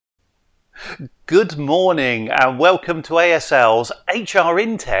Good morning and welcome to ASL's HR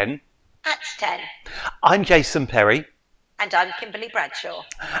in 10. At 10. I'm Jason Perry. And I'm Kimberly Bradshaw.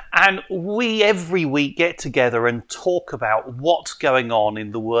 And we every week get together and talk about what's going on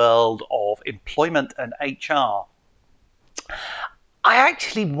in the world of employment and HR. I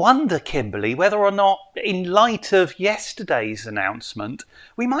actually wonder, Kimberly, whether or not, in light of yesterday's announcement,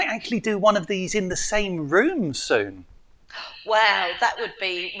 we might actually do one of these in the same room soon. Well, that would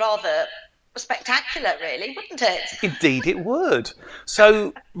be rather spectacular, really, wouldn't it? Indeed it would.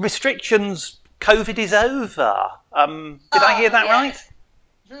 So, restrictions, COVID is over. Did I hear that right?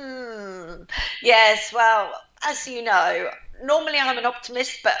 Yes, well, as you know, normally I'm an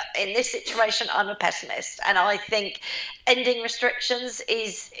optimist, but in this situation I'm a pessimist. And I think ending restrictions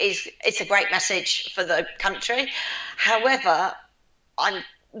is a great message for the country. However, I'm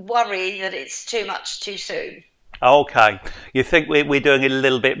worried that it's too much too soon. Okay. You think we're doing it a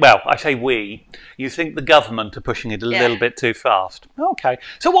little bit, well, I say we, you think the government are pushing it a little bit too fast. Okay.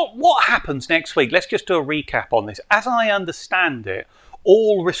 So what happens next week? Let's just do a recap on this. As I understand it,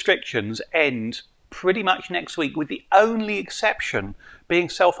 all restrictions end pretty much next week, with the only exception being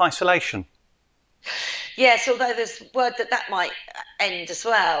self-isolation. Yes, although there's word that might end as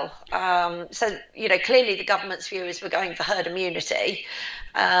well. So, clearly the government's view is we're going for herd immunity.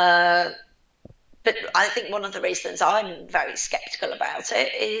 But I think one of the reasons I'm very sceptical about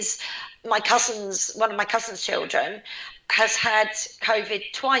it is one of my cousin's children has had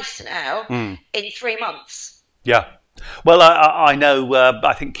COVID twice now in 3 months. Yeah. Well, I know,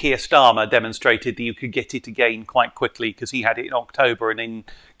 I think Keir Starmer demonstrated that you could get it again quite quickly because he had it in October and in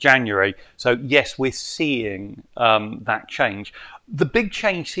January. So, yes, we're seeing that change. The big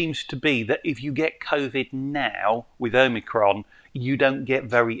change seems to be that if you get COVID now with Omicron, you don't get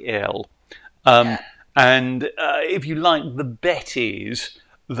very ill. And if you like, the bet is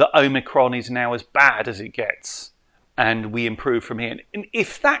that Omicron is now as bad as it gets and we improve from here. And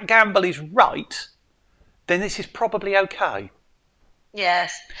if that gamble is right, then this is probably okay.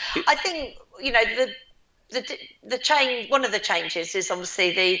 Yes. I think, the change, one of the changes is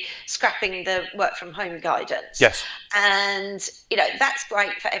obviously the scrapping the work from home guidance. Yes. And, that's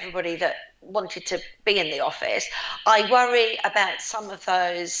great for everybody that wanted to be in the office. I worry about some of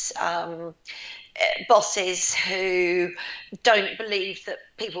those bosses who don't believe that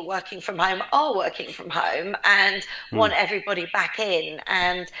people working from home are working from home and want everybody back in.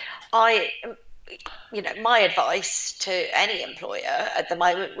 And my advice to any employer at the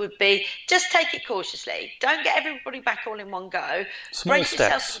moment would be just take it cautiously. Don't get everybody back all in one go. Brace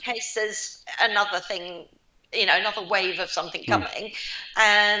yourself in case there's another thing, another wave of something coming,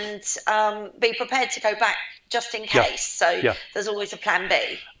 and be prepared to go back just in case. So there's always a plan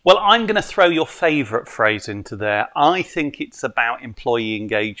B. Well, I'm going to throw your favourite phrase into there. I think it's about employee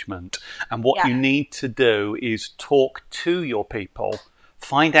engagement. And what you need to do is talk to your people,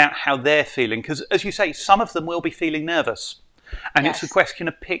 find out how they're feeling. Because, as you say, some of them will be feeling nervous. And it's a question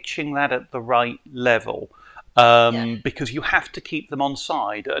of pitching that at the right level. Because you have to keep them on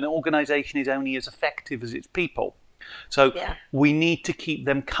side. An organisation is only as effective as its people. So we need to keep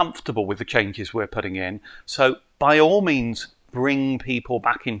them comfortable with the changes we're putting in. So by all means, bring people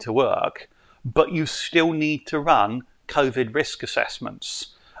back into work, but you still need to run COVID risk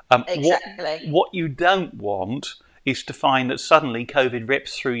assessments. Exactly. What you don't want is to find that suddenly COVID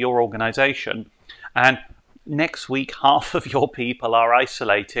rips through your organisation and next week half of your people are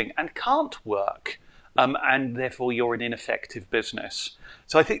isolating and can't work. And therefore you're an ineffective business.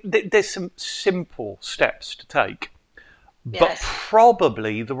 So I think there's some simple steps to take. But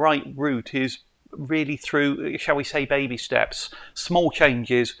probably the right route is really through, shall we say, baby steps. Small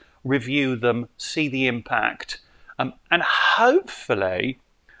changes, review them, see the impact. And hopefully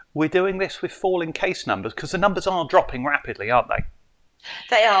we're doing this with falling case numbers because the numbers are dropping rapidly, aren't they?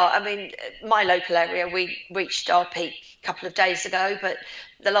 They are. I mean, my local area, we reached our peak a couple of days ago, but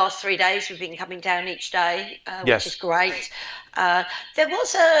the last 3 days we've been coming down each day, which is great. There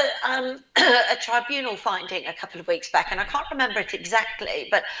was a tribunal finding a couple of weeks back, and I can't remember it exactly,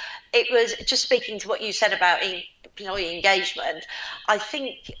 but it was just speaking to what you said about employee engagement. I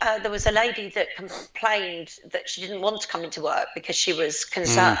think there was a lady that complained that she didn't want to come into work because she was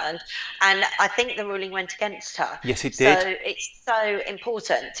concerned, and I think the ruling went against her. Yes, it did. So it's so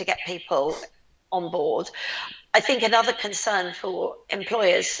important to get people on board. I think another concern for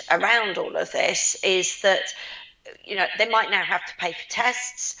employers around all of this is that, they might now have to pay for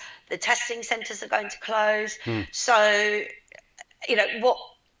tests. The testing centres are going to close. So,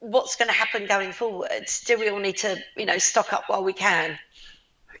 what's going to happen going forwards? Do we all need to, stock up while we can?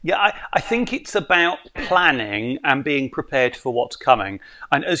 Yeah, I think it's about planning and being prepared for what's coming.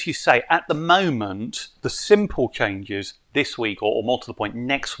 And as you say, at the moment, the simple changes this week or more to the point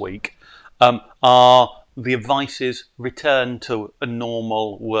next week are the advice is return to a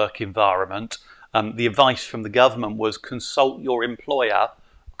normal work environment. The advice from the government was consult your employer,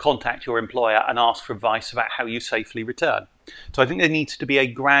 contact your employer and ask for advice about how you safely return. So I think there needs to be a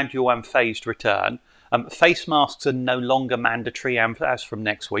gradual and phased return. Face masks are no longer mandatory as from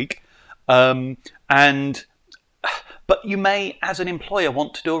next week. But you may, as an employer,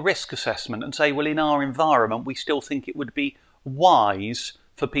 want to do a risk assessment and say, well, in our environment, we still think it would be wise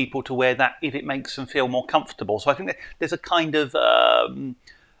for people to wear that if it makes them feel more comfortable. So I think that there's a kind of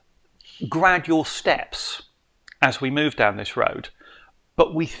gradual steps as we move down this road.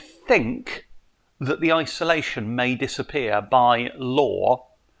 But we think that the isolation may disappear by law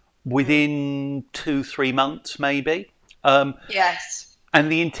within 2-3 months, maybe. Yes.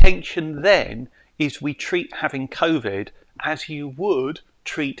 And the intention then is we treat having COVID as you would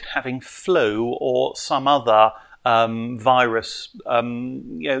treat having flu or some other virus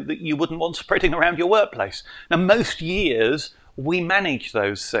that you wouldn't want spreading around your workplace. Now, most years we manage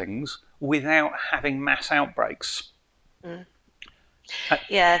those things without having mass outbreaks.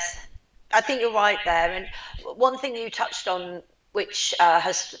 Yes, I think you're right there. And one thing you touched on, which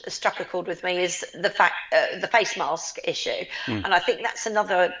has struck a chord with me, is the face mask issue. And I think that's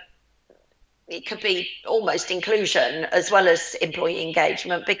another. It could be almost inclusion as well as employee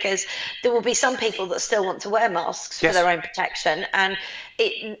engagement, because there will be some people that still want to wear masks for their own protection, and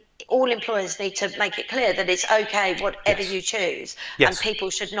all employers need to make it clear that it's okay whatever you choose, and people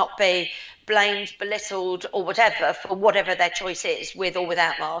should not be blamed, belittled or whatever for whatever their choice is, with or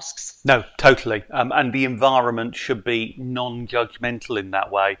without masks. No, totally. And the environment should be non-judgmental in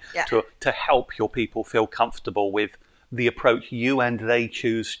that way to help your people feel comfortable with the approach you and they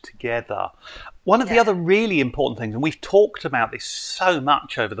choose together. One of the other really important things, and we've talked about this so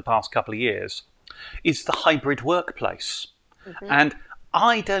much over the past couple of years, is the hybrid workplace. And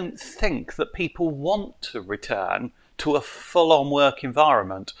I don't think that people want to return to a full-on work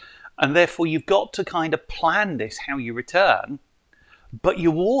environment. And therefore, you've got to kind of plan this, how you return, but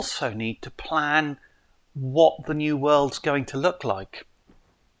you also need to plan what the new world's going to look like.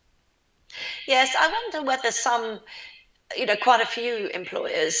 Yes, I wonder whether quite a few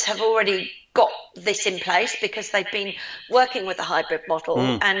employers have already got this in place because they've been working with a hybrid model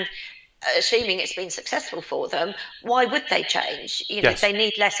and assuming it's been successful for them. Why would they change? If they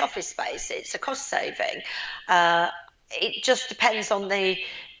need less office space, it's a cost saving. It just depends on the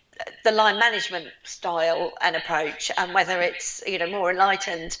line management style and approach, and whether it's more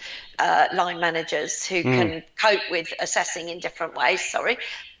enlightened line managers who can cope with assessing in different ways. Sorry,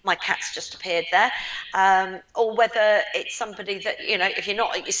 my cat's just appeared there. Or whether it's somebody that if you're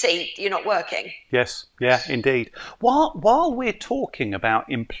not at your seat, you're not working. Yes, yeah, indeed. While we're talking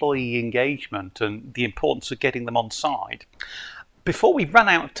about employee engagement and the importance of getting them on side, before we run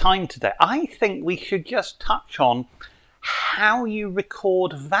out of time today, I think we should just touch on how you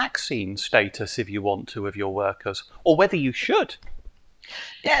record vaccine status if you want to of your workers, or whether you should.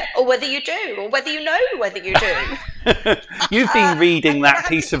 Yeah, or whether you do, or whether you know whether you do. You've been reading that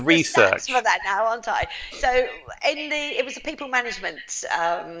piece of research. For that now, aren't I? So it was a people management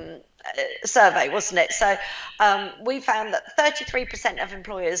survey, wasn't it? So we found that 33% of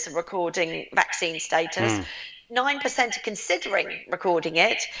employers are recording vaccine status. 9% are considering recording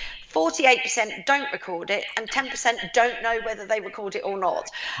it, 48% don't record it, and 10% don't know whether they record it or not.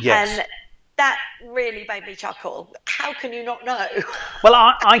 Yes. And that really made me chuckle. How can you not know? Well,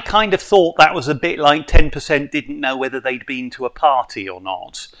 I kind of thought that was a bit like 10% didn't know whether they'd been to a party or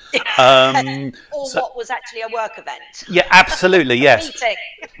not. What was actually a work event. Yeah, absolutely, yes. Meeting.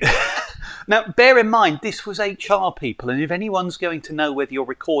 Now, bear in mind, this was HR people, and if anyone's going to know whether you're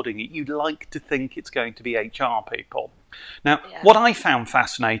recording it, you'd like to think it's going to be HR people. Now, what I found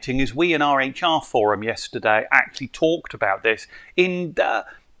fascinating is we in our HR forum yesterday actually talked about this in...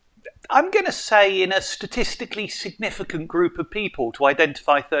 I'm going to say in a statistically significant group of people to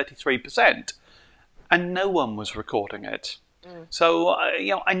identify 33%, and no one was recording it. So,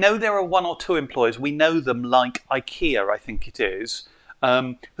 I know there are one or two employers, we know them like IKEA, I think it is,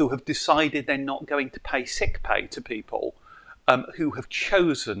 who have decided they're not going to pay sick pay to people who have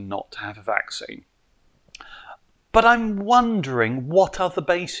chosen not to have a vaccine. But I'm wondering what other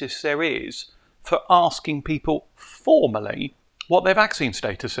basis there is for asking people formally what their vaccine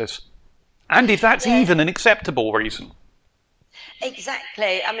status is. And if that's even an acceptable reason.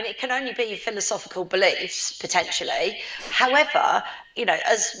 Exactly. I mean, it can only be philosophical beliefs, potentially. However,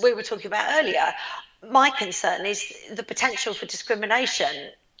 as we were talking about earlier, my concern is the potential for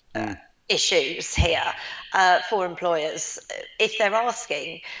discrimination issues here for employers if they're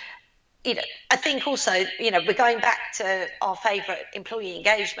asking. I think also, we're going back to our favourite employee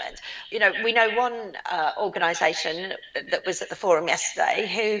engagement. We know one organisation that was at the forum yesterday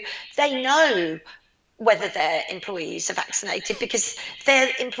who they know whether their employees are vaccinated because their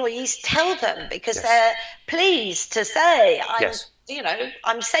employees tell them, because they're pleased to say,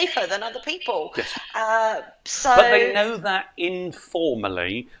 I'm safer than other people. Yes. But they know that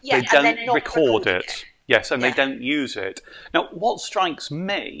informally. They don't record it. Yes, and they don't use it. Now, what strikes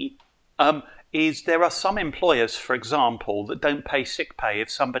me is there are some employers, for example, that don't pay sick pay if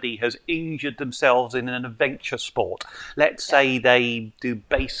somebody has injured themselves in an adventure sport. Let's say they do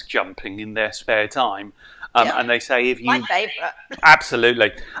base jumping in their spare time. And they say, if you... My favourite.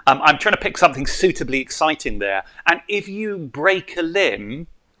 Absolutely. I'm trying to pick something suitably exciting there. And if you break a limb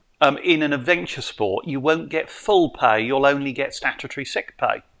in an adventure sport, you won't get full pay. You'll only get statutory sick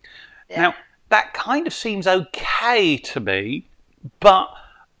pay. Yeah. Now, that kind of seems okay to me, but...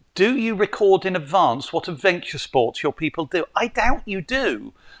 do you record in advance what adventure sports your people do? I doubt you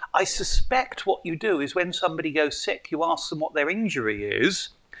do. I suspect what you do is when somebody goes sick, you ask them what their injury is,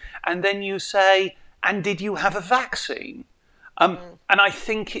 and then you say, and did you have a vaccine? And I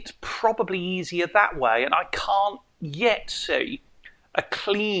think it's probably easier that way, and I can't yet see a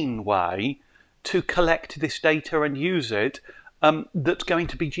clean way to collect this data and use it that's going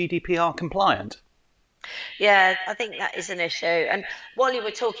to be GDPR compliant. Yeah, I think that is an issue. And while you were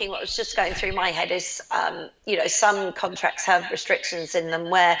talking, what was just going through my head is, some contracts have restrictions in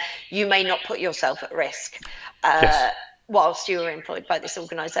them where you may not put yourself at risk whilst you are employed by this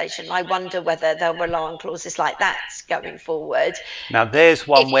organisation. I wonder whether they'll rely on clauses like that going forward. Now, there's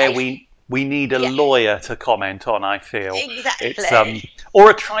one where we need a lawyer to comment on, I feel. Exactly. It's, or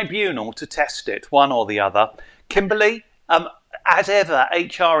a tribunal to test it, one or the other. Kimberly, as ever,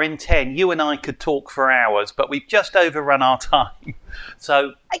 HR in 10, you and I could talk for hours, but we've just overrun our time.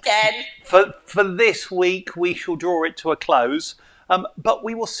 So again, for this week, we shall draw it to a close. But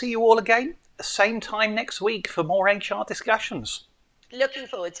we will see you all again the same time next week for more HR discussions. Looking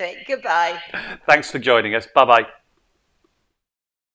forward to it. Goodbye. Thanks for joining us. Bye-bye.